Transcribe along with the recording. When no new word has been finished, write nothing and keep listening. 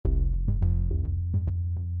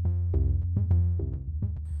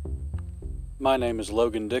My name is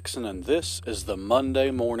Logan Dixon, and this is the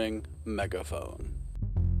Monday Morning Megaphone.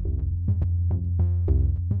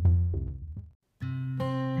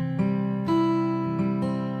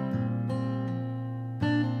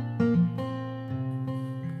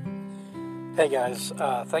 Hey guys,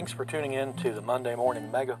 thanks for tuning in to the Monday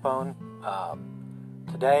Morning Megaphone.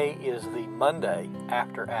 Today is the Monday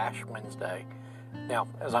after Ash Wednesday. Now,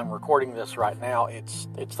 as I'm recording this right now, it's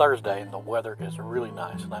Thursday and the weather is really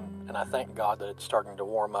nice, and I thank God that it's starting to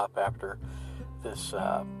warm up after this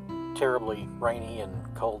terribly rainy and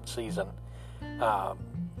cold season.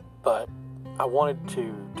 But I wanted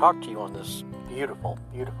to talk to you on this beautiful,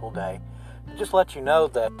 beautiful day. Just let you know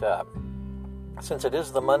that since it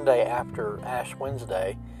is the Monday after Ash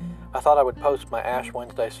Wednesday, I thought I would post my Ash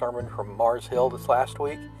Wednesday sermon from Mars Hill this last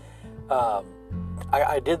week.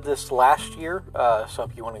 I did this last year, so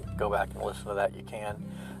if you want to go back and listen to that, you can.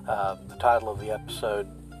 The title of the episode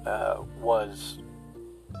was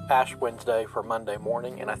Ash Wednesday for Monday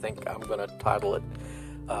morning, and I think I'm going to title it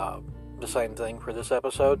the same thing for this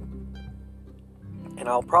episode. And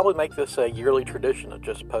I'll probably make this a yearly tradition of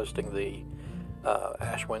just posting the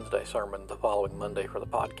Ash Wednesday sermon the following Monday for the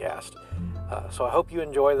podcast. So I hope you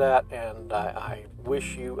enjoy that, and I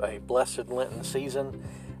wish you a blessed Lenten season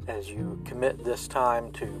as you commit this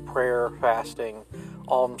time to prayer, fasting,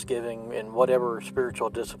 almsgiving, and whatever spiritual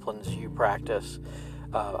disciplines you practice.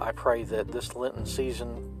 I pray that this Lenten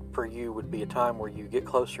season for you would be a time where you get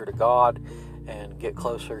closer to God and get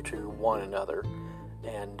closer to one another,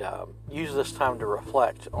 and use this time to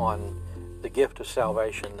reflect on the gift of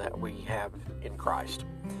salvation that we have in Christ.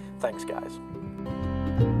 Thanks, guys.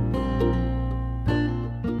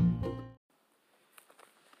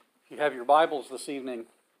 If you have your Bibles this evening,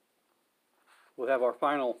 we'll have our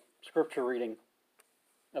final scripture reading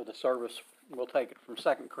of the service. We'll take it from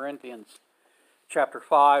 2 Corinthians chapter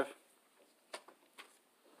 5.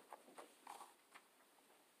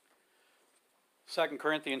 2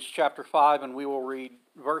 Corinthians chapter 5, and we will read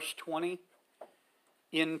verse 20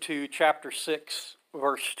 into chapter 6,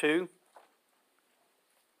 verse 2.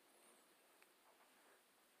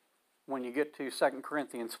 When you get to 2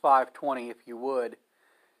 Corinthians 5:20, if you would,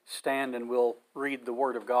 stand and we'll read the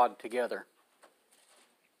Word of God together.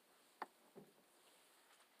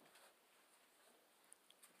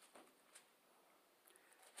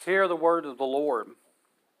 Hear the word of the Lord.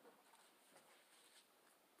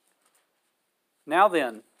 Now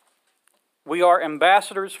then, we are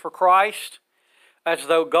ambassadors for Christ, as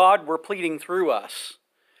though God were pleading through us.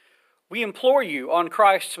 We implore you, on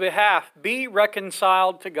Christ's behalf, be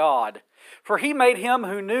reconciled to God. For he made him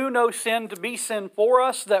who knew no sin to be sin for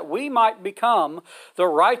us, that we might become the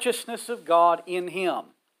righteousness of God in him.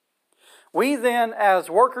 We then, as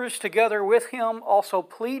workers together with him, also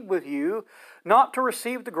plead with you not to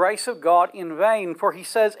receive the grace of God in vain. For he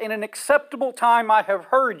says, in an acceptable time I have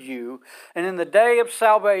heard you, and in the day of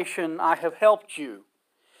salvation I have helped you.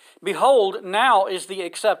 Behold, now is the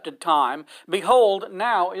accepted time. Behold,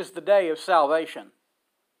 now is the day of salvation.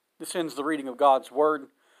 This ends the reading of God's Word,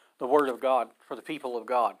 the Word of God for the people of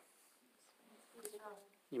God.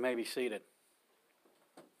 You may be seated.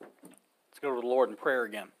 Let's go to the Lord in prayer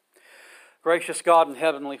again. Gracious God and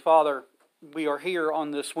Heavenly Father, we are here on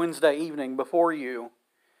this Wednesday evening before you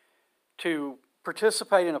to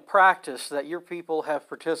participate in a practice that your people have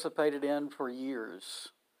participated in for years.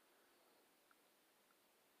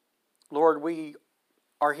 Lord, we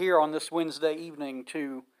are here on this Wednesday evening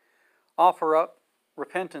to offer up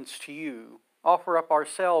repentance to you, offer up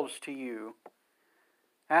ourselves to you,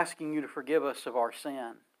 asking you to forgive us of our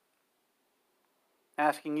sin,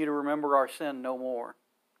 asking you to remember our sin no more.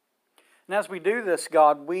 And as we do this,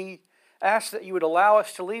 God, we ask that you would allow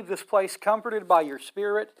us to leave this place comforted by your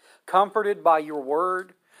Spirit, comforted by your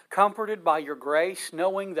Word, comforted by your grace,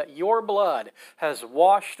 knowing that your blood has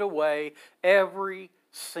washed away every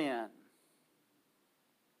sin.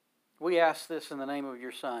 We ask this in the name of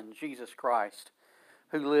your Son, Jesus Christ,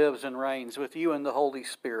 who lives and reigns with you and the Holy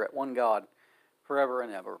Spirit, one God, forever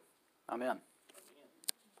and ever. Amen.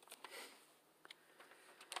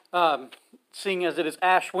 Seeing as it is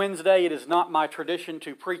Ash Wednesday, it is not my tradition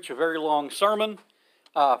to preach a very long sermon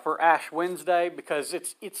for Ash Wednesday because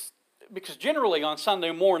because generally on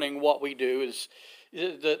Sunday morning what we do is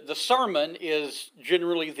the sermon is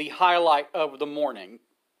generally the highlight of the morning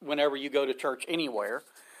whenever you go to church anywhere.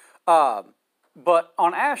 But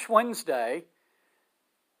on Ash Wednesday,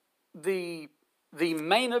 the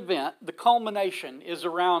main event, the culmination, is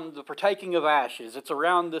around the partaking of ashes. It's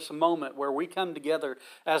around this moment where we come together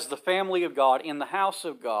as the family of God in the house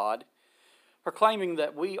of God, proclaiming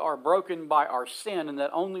that we are broken by our sin and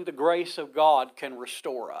that only the grace of God can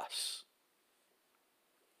restore us.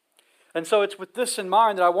 And so it's with this in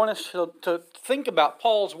mind that I want us to think about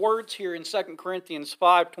Paul's words here in 2 Corinthians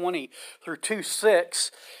 5:20 through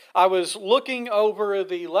 2:6. I was looking over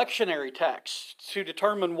the lectionary text to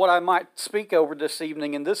determine what I might speak over this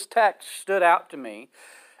evening, and this text stood out to me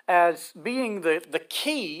as being the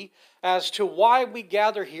key as to why we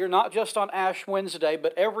gather here, not just on Ash Wednesday,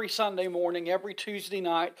 but every Sunday morning, every Tuesday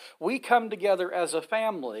night. We come together as a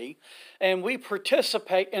family and we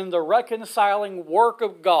participate in the reconciling work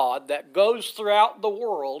of God that goes throughout the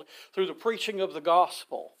world through the preaching of the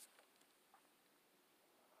gospel.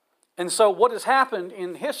 And so what has happened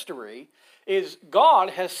in history is God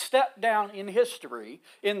has stepped down in history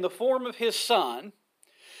in the form of His Son,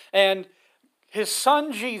 and His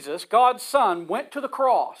Son Jesus, God's Son, went to the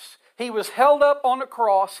cross. He was held up on a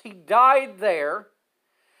cross. He died there.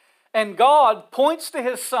 And God points to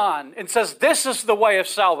His Son and says, this is the way of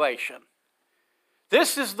salvation.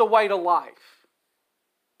 This is the way to life.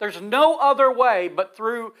 There's no other way but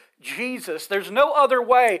through Jesus. There's no other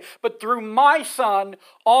way but through my Son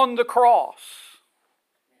on the cross.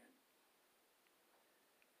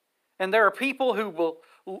 And there are people who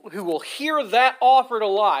will hear that offer to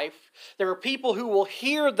life. There are people who will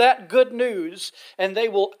hear that good news and they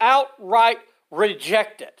will outright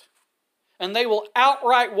reject it. And they will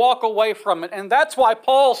outright walk away from it. And that's why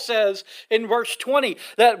Paul says in verse 20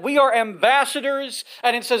 that we are ambassadors.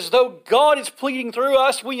 And it says, though God is pleading through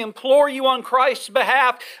us, we implore you on Christ's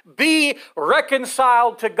behalf, be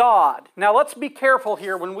reconciled to God. Now let's be careful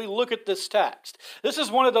here when we look at this text. This is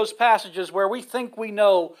one of those passages where we think we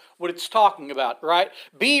know what it's talking about, right?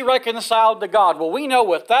 Be reconciled to God. Well, we know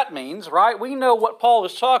what that means, right? We know what Paul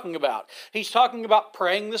is talking about. He's talking about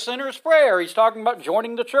praying the sinner's prayer. He's talking about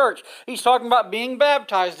joining the church. He's talking about being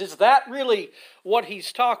baptized. Is that really what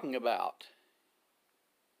he's talking about?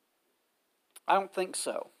 I don't think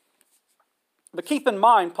so. But keep in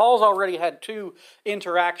mind, Paul's already had 2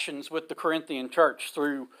 interactions with the Corinthian church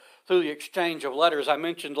through the exchange of letters. I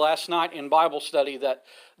mentioned last night in Bible study that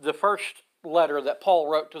the first letter that Paul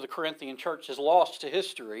wrote to the Corinthian church is lost to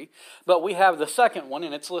history, but we have the second one,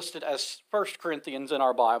 and it's listed as 1 Corinthians in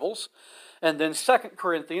our Bibles. And then 2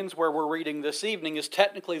 Corinthians, where we're reading this evening, is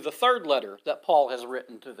technically the third letter that Paul has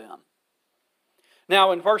written to them.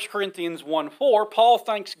 Now in 1 Corinthians 1:4, Paul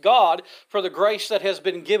thanks God for the grace that has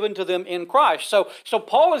been given to them in Christ. So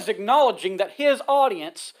Paul is acknowledging that his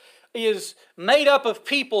audience is made up of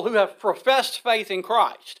people who have professed faith in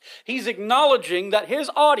Christ. He's acknowledging that his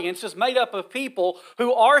audience is made up of people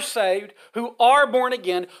who are saved, who are born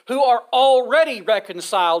again, who are already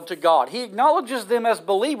reconciled to God. He acknowledges them as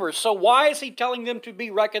believers. So why is he telling them to be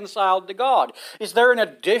reconciled to God? Is there an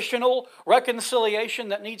additional reconciliation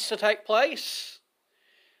that needs to take place?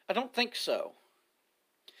 I don't think so.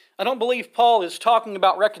 I don't believe Paul is talking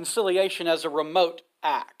about reconciliation as a remote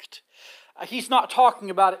act. He's not talking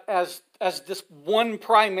about it as this one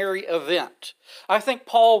primary event. I think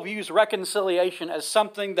Paul views reconciliation as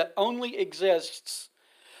something that only exists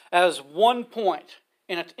as one point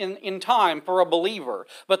in time for a believer.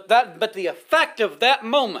 But the effect of that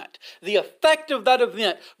moment, the effect of that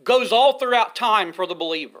event goes all throughout time for the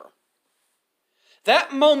believer.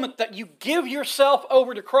 That moment that you give yourself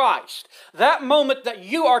over to Christ, that moment that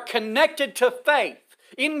you are connected to faith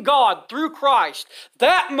in God through Christ,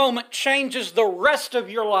 that moment changes the rest of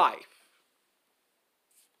your life.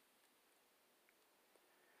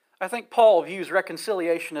 I think Paul views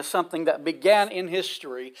reconciliation as something that began in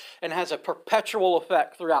history and has a perpetual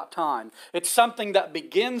effect throughout time. It's something that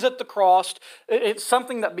begins at the cross. It's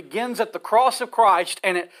something that begins at the cross of Christ,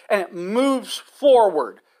 and it moves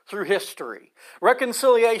forward through history.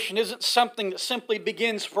 Reconciliation isn't something that simply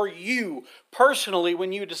begins for you personally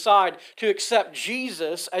when you decide to accept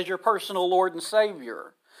Jesus as your personal Lord and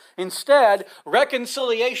Savior. Instead,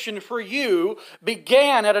 reconciliation for you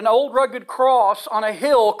began at an old rugged cross on a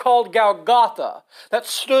hill called Golgotha that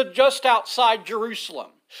stood just outside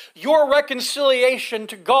Jerusalem. Your reconciliation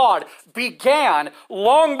to God began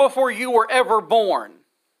long before you were ever born.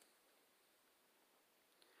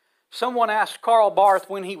 Someone asked Karl Barth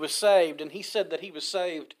when he was saved, and he said that he was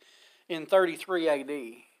saved in 33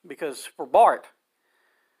 AD. Because for Barth,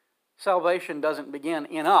 salvation doesn't begin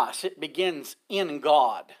in us, it begins in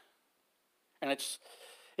God. And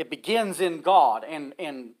it begins in God,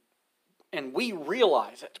 and we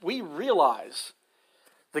realize it. We realize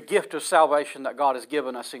the gift of salvation that God has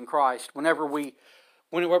given us in Christ whenever we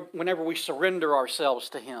surrender ourselves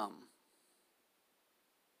to Him.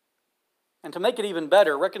 And to make it even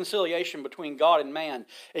better, reconciliation between God and man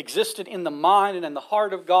existed in the mind and in the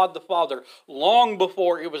heart of God the Father long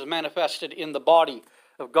before it was manifested in the body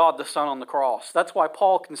of God the Son on the cross. That's why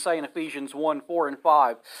Paul can say in Ephesians 1, 4 and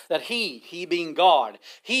 5, that He being God,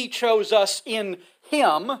 He chose us in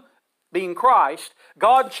Him, being Christ.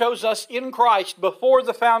 God chose us in Christ before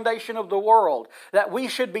the foundation of the world, that we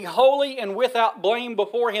should be holy and without blame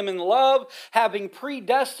before Him in love, having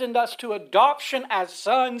predestined us to adoption as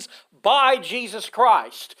sons by Jesus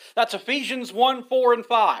Christ. That's Ephesians 1, 4 and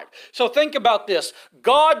 5. So think about this.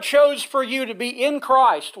 God chose for you to be in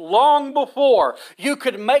Christ long before you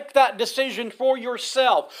could make that decision for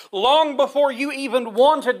yourself, long before you even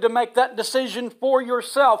wanted to make that decision for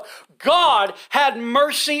yourself. God had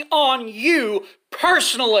mercy on you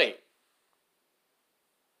personally.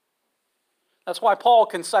 That's why Paul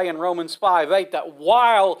can say in Romans 5:8 that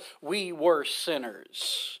while we were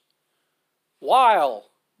sinners,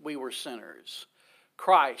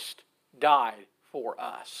 Christ died for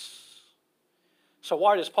us. So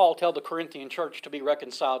why does Paul tell the Corinthian church to be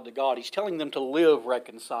reconciled to God? He's telling them to live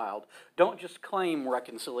reconciled. Don't just claim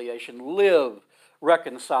reconciliation, live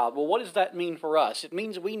reconciled. Well, what does that mean for us? It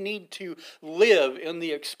means we need to live in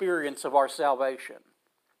the experience of our salvation.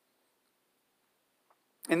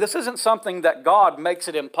 And this isn't something that God makes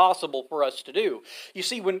it impossible for us to do. You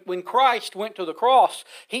see, when Christ went to the cross,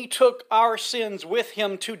 He took our sins with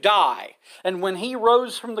Him to die. And when He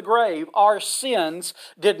rose from the grave, our sins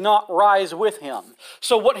did not rise with Him.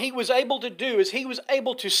 So what He was able to do is He was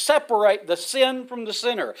able to separate the sin from the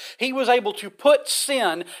sinner. He was able to put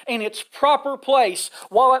sin in its proper place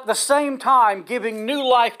while at the same time giving new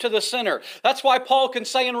life to the sinner. That's why Paul can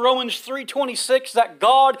say in Romans 3:26 that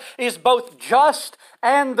God is both just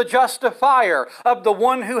and the justifier of the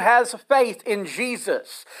one who has faith in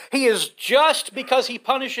Jesus. He is just because He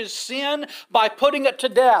punishes sin by putting it to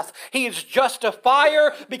death. He is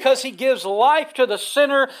justifier because He gives life to the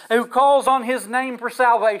sinner who calls on His name for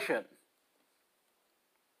salvation.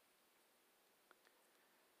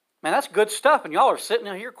 Man, that's good stuff, and y'all are sitting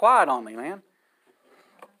in here quiet on me, man.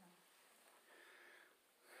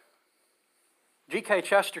 G.K.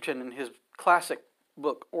 Chesterton, in his classic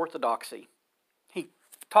book, Orthodoxy,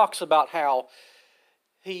 talks about how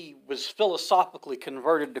he was philosophically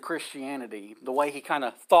converted to Christianity, the way he kind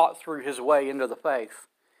of thought through his way into the faith.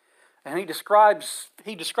 And he describes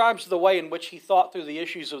the way in which he thought through the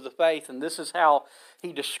issues of the faith, and this is how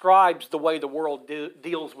he describes the way the world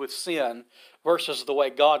deals with sin versus the way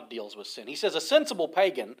God deals with sin. He says, a sensible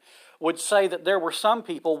pagan would say that there were some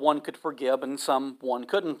people one could forgive and some one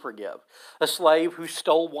couldn't forgive. A slave who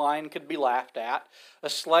stole wine could be laughed at. A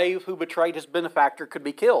slave who betrayed his benefactor could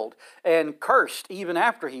be killed and cursed even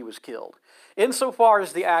after he was killed. Insofar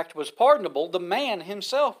as the act was pardonable, the man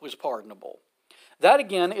himself was pardonable. That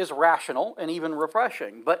again is rational and even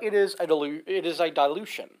refreshing, but it is a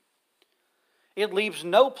dilution. It leaves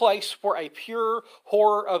no place for a pure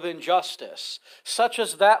horror of injustice, such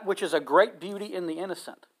as that which is a great beauty in the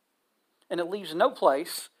innocent. And it leaves no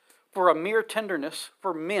place for a mere tenderness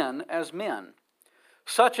for men as men.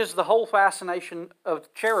 Such is the whole fascination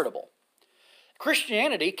of charitable.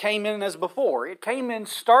 Christianity came in as before. It came in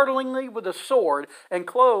startlingly with a sword and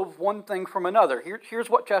clove one thing from another. Here's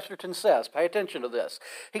what Chesterton says. Pay attention to this.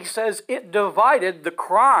 He says, it divided the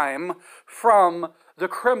crime from the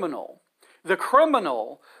criminal. The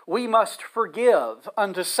criminal we must forgive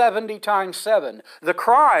unto 70 times 7. The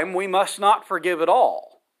crime we must not forgive at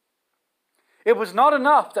all. It was not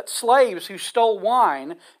enough that slaves who stole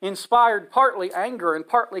wine inspired partly anger and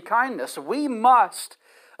partly kindness. We must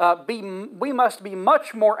be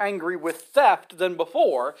much more angry with theft than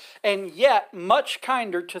before, and yet much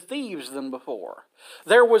kinder to thieves than before.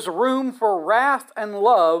 There was room for wrath and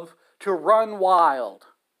love to run wild.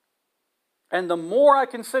 And the more I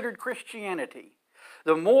considered Christianity,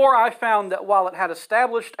 the more I found that while it had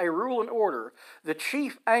established a rule and order, the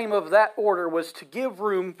chief aim of that order was to give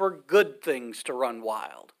room for good things to run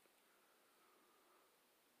wild.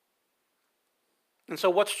 And so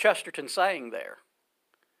what's Chesterton saying there?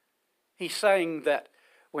 He's saying that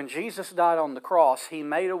when Jesus died on the cross, He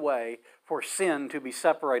made a way for sin to be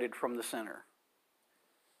separated from the sinner.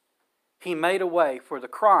 He made a way for the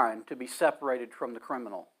crime to be separated from the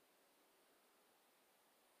criminal.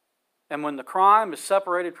 And when the crime is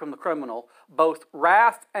separated from the criminal, both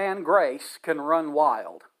wrath and grace can run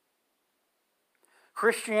wild.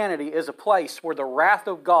 Christianity is a place where the wrath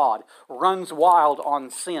of God runs wild on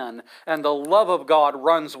sin, and the love of God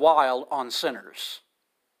runs wild on sinners.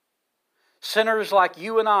 Sinners like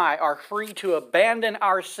you and I are free to abandon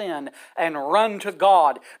our sin and run to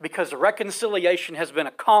God because reconciliation has been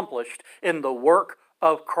accomplished in the work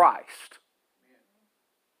of Christ.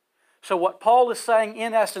 So what Paul is saying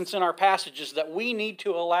in essence in our passage is that we need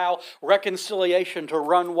to allow reconciliation to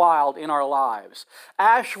run wild in our lives.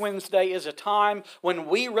 Ash Wednesday is a time when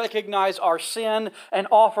we recognize our sin and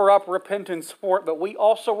offer up repentance for it, but we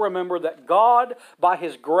also remember that God, by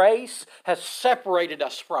His grace, has separated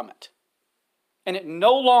us from it. And it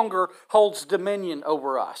no longer holds dominion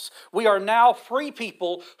over us. We are now free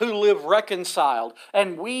people who live reconciled,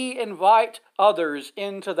 and we invite others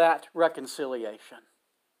into that reconciliation.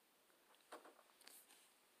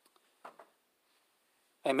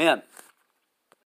 Amen.